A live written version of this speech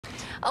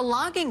A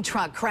logging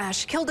truck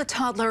crash killed a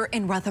toddler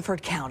in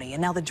Rutherford County,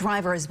 and now the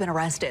driver has been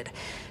arrested.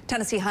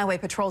 Tennessee Highway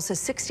Patrol says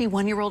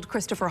 61-year-old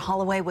Christopher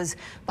Holloway was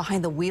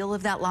behind the wheel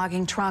of that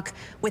logging truck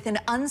with an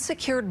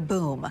unsecured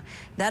boom.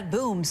 That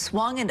boom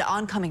swung into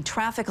oncoming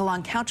traffic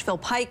along Couchville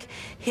Pike,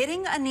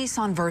 hitting a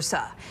Nissan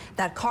Versa.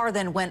 That car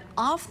then went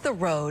off the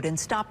road and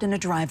stopped in a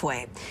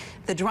driveway.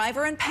 The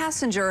driver and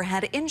passenger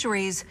had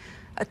injuries.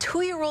 A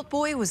 2-year-old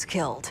boy was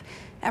killed.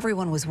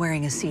 Everyone was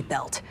wearing a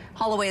seatbelt.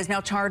 Holloway is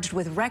now charged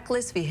with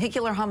reckless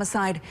vehicular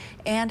homicide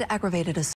and aggravated assault.